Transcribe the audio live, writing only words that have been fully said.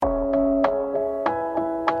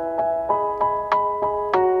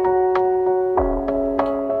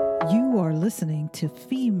listening to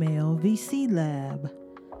Female VC Lab,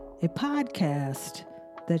 a podcast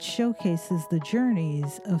that showcases the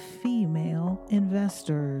journeys of female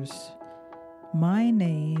investors. My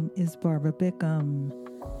name is Barbara Bickham,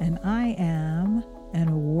 and I am an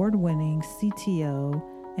award-winning CTO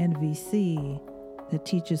and VC that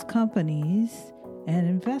teaches companies and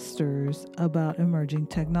investors about emerging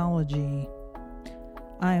technology.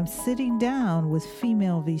 I am sitting down with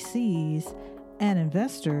female VCs and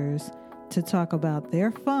investors to talk about their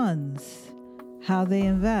funds, how they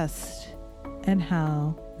invest, and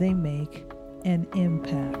how they make an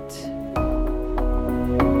impact.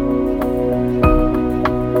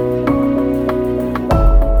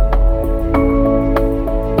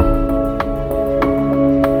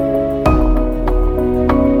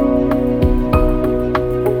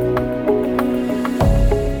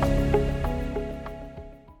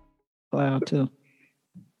 Loud too.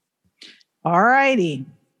 All righty.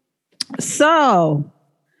 So,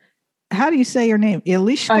 how do you say your name?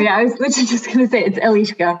 Elishka? Oh, yeah. I was literally just going to say it's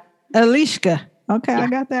Elishka. Elishka. Okay, yeah. I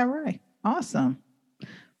got that right. Awesome.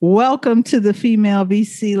 Welcome to the Female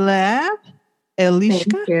VC Lab.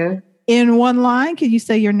 Elishka. Thank you. In one line, can you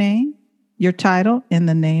say your name, your title, and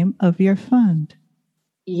the name of your fund?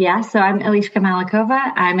 Yeah, so I'm Elishka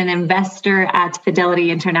Malikova. I'm an investor at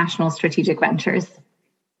Fidelity International Strategic Ventures.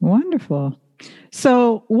 Wonderful.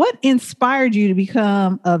 So what inspired you to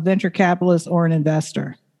become a venture capitalist or an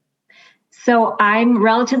investor? So I'm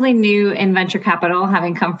relatively new in venture capital,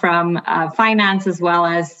 having come from finance as well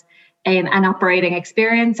as an operating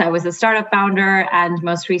experience. I was a startup founder and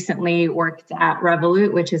most recently worked at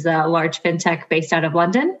Revolut, which is a large fintech based out of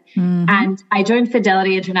London. Mm-hmm. And I joined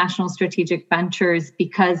Fidelity International Strategic Ventures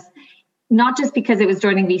not just because it was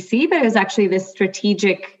joining VC, but it was actually this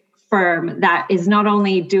strategic firm that is not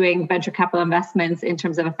only doing venture capital investments in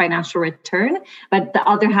terms of a financial return, but the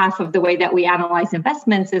other half of the way that we analyze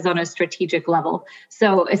investments is on a strategic level.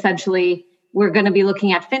 So essentially, we're going to be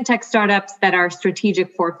looking at fintech startups that are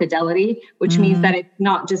strategic for Fidelity, which means that it's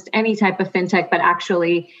not just any type of fintech, but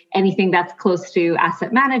actually anything that's close to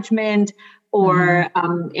asset management or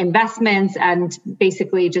investments, and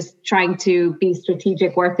basically just trying to be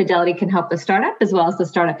strategic where Fidelity can help the startup, as well as the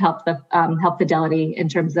startup help Fidelity in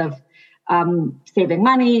terms of saving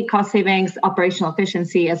money, cost savings, operational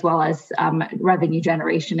efficiency, as well as revenue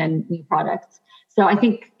generation and new products. So I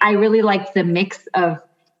think I really liked the mix of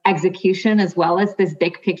execution as well as this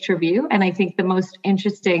big picture view. And I think the most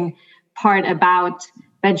interesting part about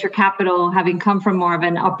venture capital, having come from more of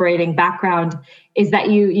an operating background, is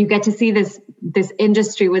that you get to see this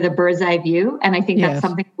industry with a bird's eye view. And I think that's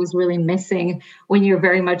something that was really missing when you're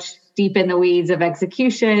very much deep in the weeds of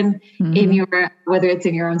execution whether it's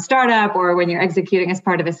in your own startup or when you're executing as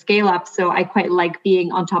part of a scale up. So I quite like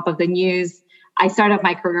being on top of the news. I started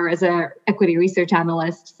my career as an equity research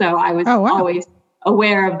analyst. So I was always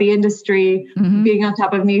aware of the industry, being on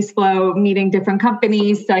top of news flow, meeting different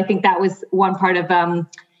companies. So I think that was one part of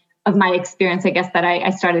my experience, I guess, that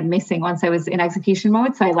I started missing once I was in execution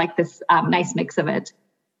mode. So I like this nice mix of it.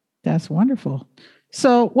 That's wonderful.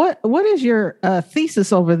 So what is your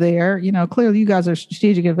thesis over there? You know, clearly you guys are a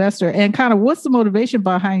strategic investor, and kind of what's the motivation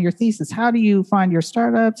behind your thesis? How do you find your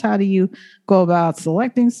startups? How do you go about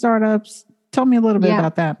selecting startups? Tell me a little bit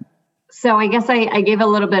about that. So I guess I gave a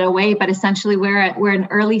little bit away, but essentially we're an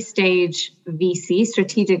early stage VC,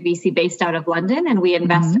 strategic VC based out of London, and we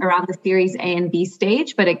invest around the Series A and B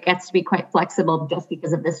stage, but it gets to be quite flexible just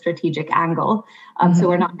because of the strategic angle. So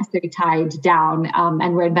we're not necessarily tied down,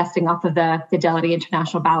 and we're investing off of the Fidelity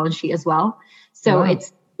International balance sheet as well. So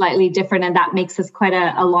it's slightly different, and that makes us quite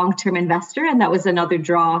a long-term investor. And that was another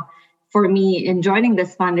draw for me in joining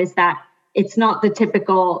this fund, is that it's not the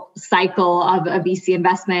typical cycle of a VC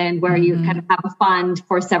investment where you kind of have a fund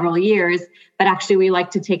for several years, but actually we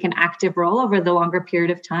like to take an active role over the longer period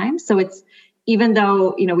of time. So it's, even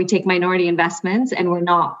though, we take minority investments and we're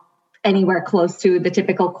not anywhere close to the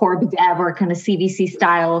typical corp dev or kind of CVC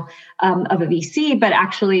style of a VC, but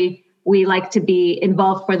actually we like to be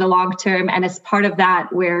involved for the long term. And as part of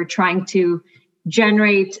that, we're trying to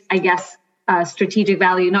generate, I guess, strategic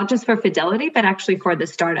value, not just for Fidelity, but actually for the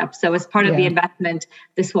startup. So as part of the investment,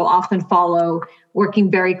 this will often follow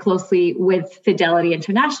working very closely with Fidelity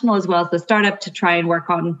International as well as the startup to try and work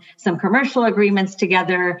on some commercial agreements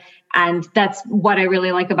together. And that's what I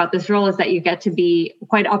really like about this role, is that you get to be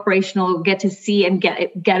quite operational, get to see and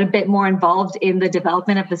get a bit more involved in the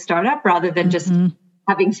development of the startup rather than just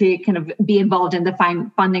having to kind of be involved in the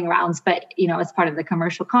funding rounds, but, as part of the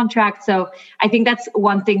commercial contract. So I think that's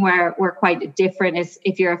one thing where we're quite different, is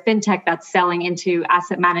if you're a fintech that's selling into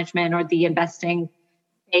asset management or the investing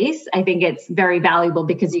space, I think it's very valuable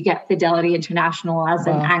because you get Fidelity International as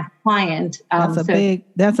an anchor client. That's a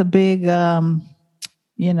big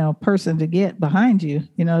person to get behind you.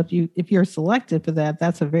 If you're selected for that,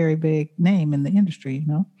 that's a very big name in the industry.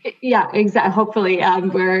 Yeah, exactly. Hopefully,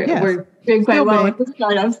 we're doing quite well with the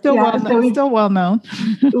startup. Still well known.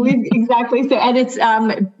 Exactly. So, and it's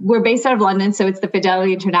we're based out of London, so it's the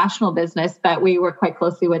Fidelity International business, but we work quite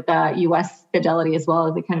closely with the U.S. Fidelity as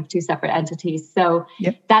well, the kind of two separate entities. So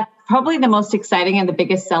that's probably the most exciting and the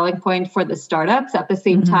biggest selling point for the startups. At the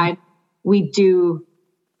same time, we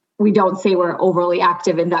don't say we're overly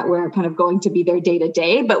active in that we're kind of going to be there day to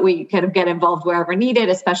day, but we kind of get involved wherever needed,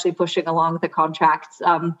 especially pushing along the contracts.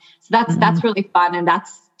 So that's really fun. And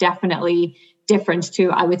that's definitely different to,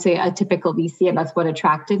 I would say, a typical VC. And that's what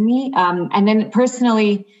attracted me. And then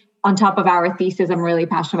personally, on top of our thesis, I'm really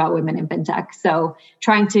passionate about women in fintech. So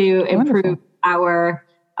trying to improve our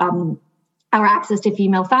access to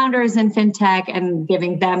female founders in fintech and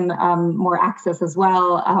giving them more access as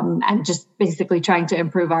well. And just basically trying to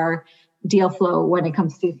improve our deal flow when it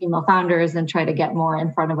comes to female founders and try to get more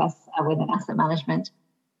in front of us within asset management.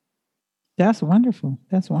 That's wonderful.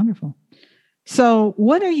 So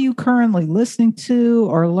what are you currently listening to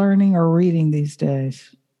or learning or reading these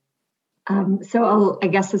days? I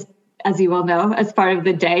guess as you all know, as part of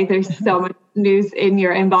the day, there's so much news in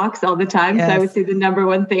your inbox all the time. Yes. So I would say the number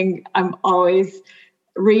one thing I'm always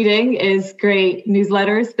reading is great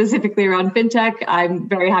newsletters, specifically around fintech. I'm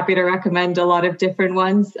very happy to recommend a lot of different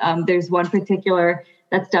ones. There's one particular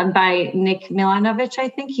that's done by Nick Milanovic, I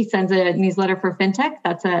think. He sends a newsletter for fintech.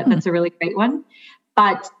 That's a really great one.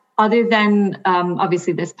 But other than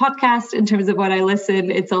obviously this podcast, in terms of what I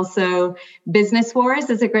listen, it's also Business Wars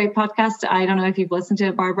is a great podcast. I don't know if you've listened to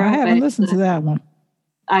it, Barbara. I haven't listened to that one.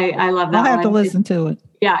 I love that one. I'll have to listen to it.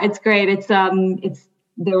 Yeah, it's great. It's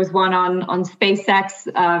there was one on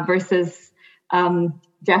SpaceX versus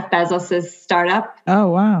Jeff Bezos' startup. Oh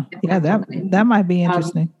wow. Yeah, that might be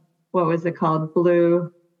interesting. What was it called?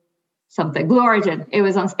 Blue Origin. It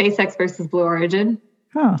was on SpaceX versus Blue Origin.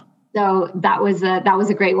 Huh. So that was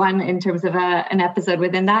a great one in terms of an episode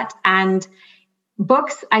within that. And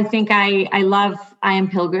books, I think I love I Am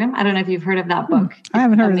Pilgrim. I don't know if you've heard of that book. I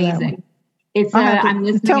haven't heard of that one. It's I'm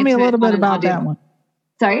listening. Tell me a little bit about that one.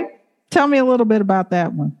 Sorry? Tell me a little bit about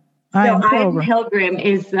that one. I Am Pilgrim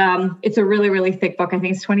is it's a really, really thick book. I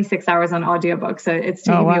think it's 26 hours on audiobook. So it's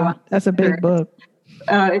taking me a while. That's a big book.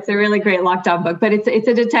 It's a really great lockdown book, but it's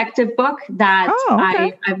a detective book that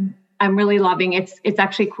I'm really loving. It's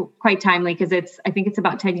actually quite timely because I think it's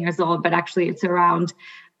about 10 years old, but actually it's around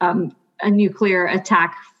a nuclear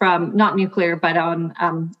attack not nuclear, but on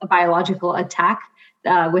a biological attack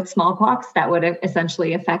with smallpox that would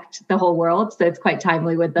essentially affect the whole world. So it's quite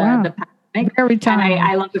timely with the pandemic. Very timely. And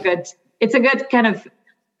I love it's a good kind of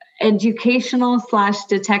educational /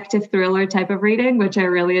 detective thriller type of reading, which I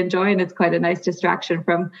really enjoy. And it's quite a nice distraction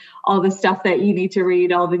from all the stuff that you need to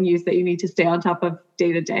read, all the news that you need to stay on top of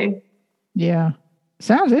day to day. Yeah.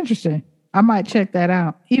 Sounds interesting. I might check that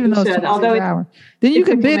out, even though it's 26 hours. Then you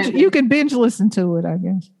can binge listen to it, I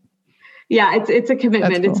guess. Yeah, it's a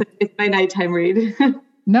commitment. Cool. It's my nighttime read.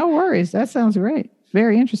 No worries. That sounds great.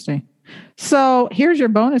 Very interesting. So here's your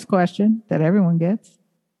bonus question that everyone gets.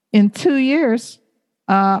 In 2 years,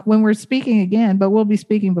 when we're speaking again, but we'll be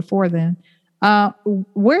speaking before then,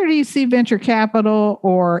 where do you see venture capital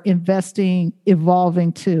or investing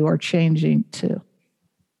evolving to or changing to?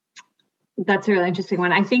 That's a really interesting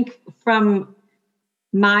one. I think from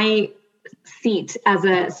my seat as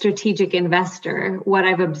a strategic investor, what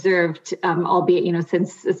I've observed, albeit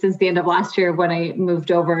since the end of last year when I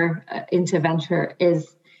moved over into venture,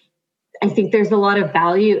 is I think there's a lot of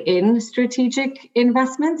value in strategic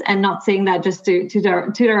investments, and not saying that just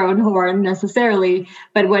to our own horn necessarily,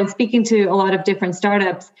 but when speaking to a lot of different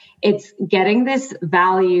startups, it's getting this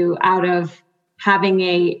value out of having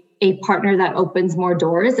a partner that opens more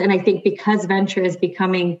doors. And I think because venture is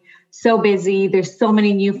becoming so busy, there's so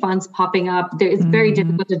many new funds popping up. It's very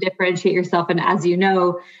difficult to differentiate yourself. And as you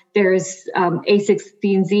know, there's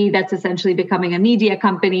A16Z that's essentially becoming a media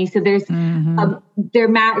company. So there's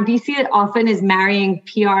VC often is marrying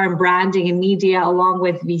PR and branding and media along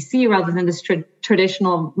with VC rather than this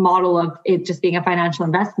traditional model of it just being a financial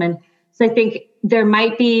investment. So I think there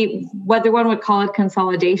might be, whether one would call it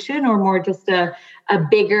consolidation or more just a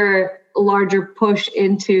bigger, larger push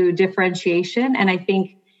into differentiation. And I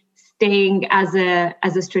think staying as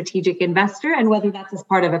a strategic investor, and whether that's as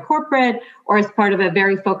part of a corporate or as part of a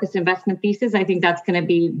very focused investment thesis, I think that's going to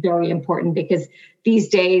be very important, because these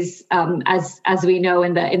days, as we know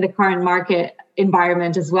in the current market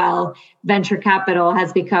environment as well, venture capital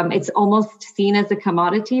has become, it's almost seen as a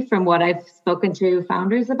commodity from what I've spoken to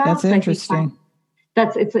founders about. That's interesting.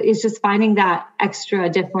 It's just finding that extra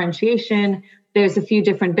differentiation. There's a few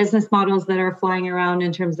different business models that are flying around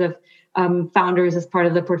in terms of founders as part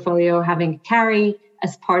of the portfolio having carry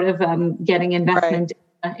as part of getting investment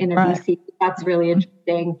in a VC. That's really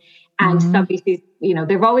interesting. And some VCs,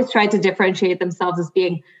 they've always tried to differentiate themselves as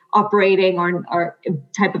being operating or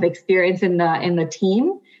type of experience in the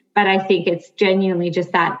team. But I think it's genuinely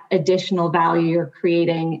just that additional value you're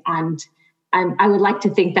creating. And I would like to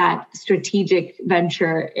think that strategic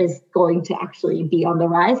venture is going to actually be on the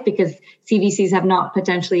rise, because CVCs have not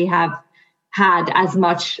potentially have had as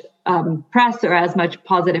much press or as much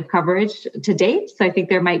positive coverage to date. So I think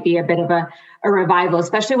there might be a bit of a revival,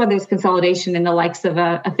 especially when there's consolidation in the likes of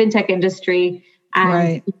a fintech industry,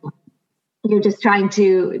 and you're just trying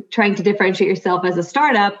to differentiate yourself as a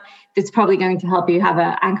startup. That's probably going to help you have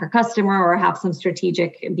an anchor customer or have some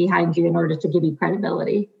strategic behind you in order to give you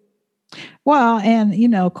credibility. Well, and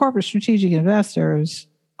corporate strategic investors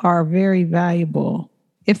are very valuable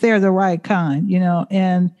if they're the right kind,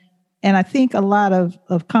 and I think a lot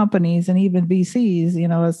of companies and even VCs,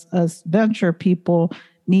 as venture people,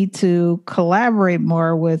 need to collaborate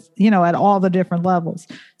more with, at all the different levels.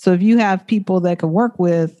 So if you have people that can work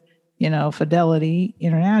with, Fidelity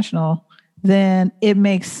International, then it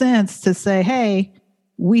makes sense to say, hey,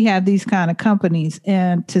 we have these kind of companies,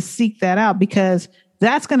 and to seek that out, because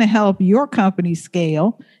that's going to help your company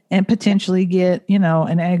scale and potentially get,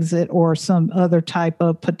 an exit or some other type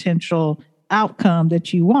of potential outcome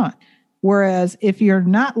that you want. Whereas if you're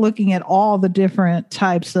not looking at all the different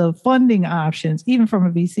types of funding options, even from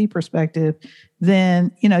a VC perspective,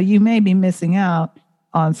 then, you may be missing out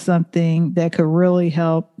on something that could really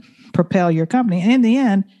help propel your company. And in the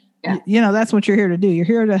end, that's what you're here to do. You're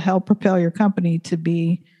here to help propel your company to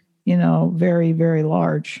be, very, very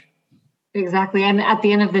large. Exactly. And at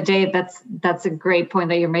the end of the day, that's a great point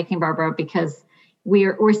that you're making, Barbara, because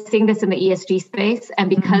we're seeing this in the ESG space. And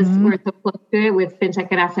because we're so close to it with fintech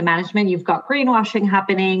and asset management, you've got greenwashing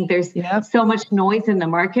happening. There's so much noise in the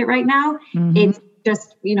market right now. It's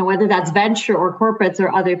just, whether that's venture or corporates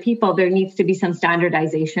or other people, there needs to be some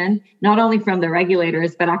standardization, not only from the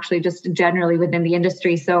regulators, but actually just generally within the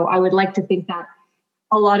industry. So I would like to think that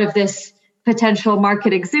a lot of this potential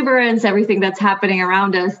market exuberance, everything that's happening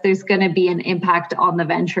around us, there's going to be an impact on the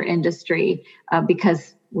venture industry,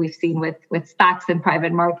 because we've seen with SPACs and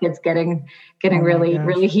private markets getting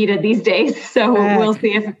really heated these days. So we'll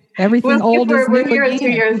see if everything old is new here in 2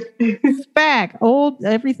 years. SPAC,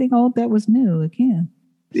 everything old that was new again.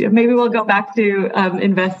 Yeah, maybe we'll go back to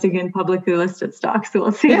investing in publicly listed stocks. So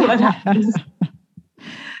we'll see what happens.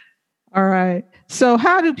 All right. So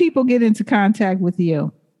how do people get into contact with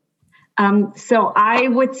you? So I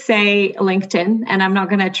would say LinkedIn, and I'm not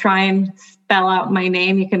going to try and spell out my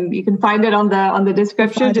name. You can find it on the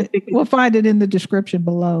description. We'll find it in the description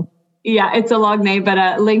below. Yeah, it's a long name, but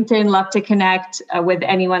LinkedIn, love to connect with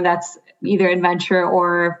anyone that's either in venture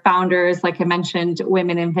or founders. Like I mentioned,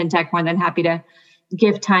 women in fintech, more than happy to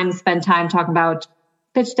spend time talking about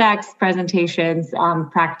pitch decks, presentations,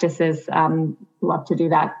 practices. Love to do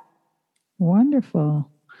that. Wonderful.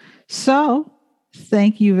 So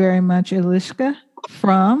thank you very much, Eliska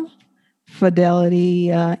from Fidelity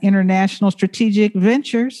International Strategic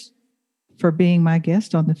Ventures, for being my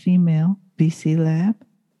guest on the Female VC Lab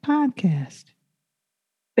podcast.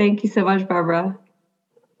 Thank you so much, Barbara.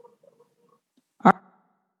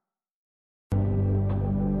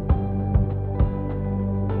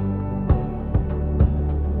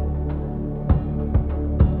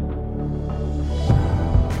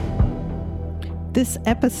 This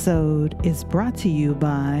episode is brought to you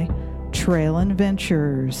by Trailin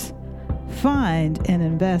Ventures. Find and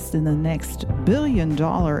invest in the next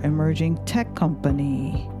billion-dollar emerging tech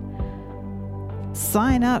company.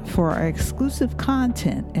 Sign up for our exclusive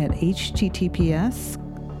content at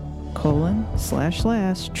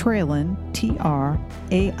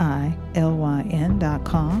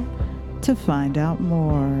https://trailin.com to find out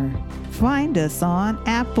more. Find us on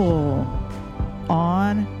Apple,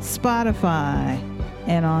 on Spotify,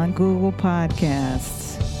 and on Google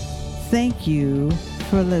Podcasts. Thank you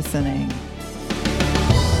for listening.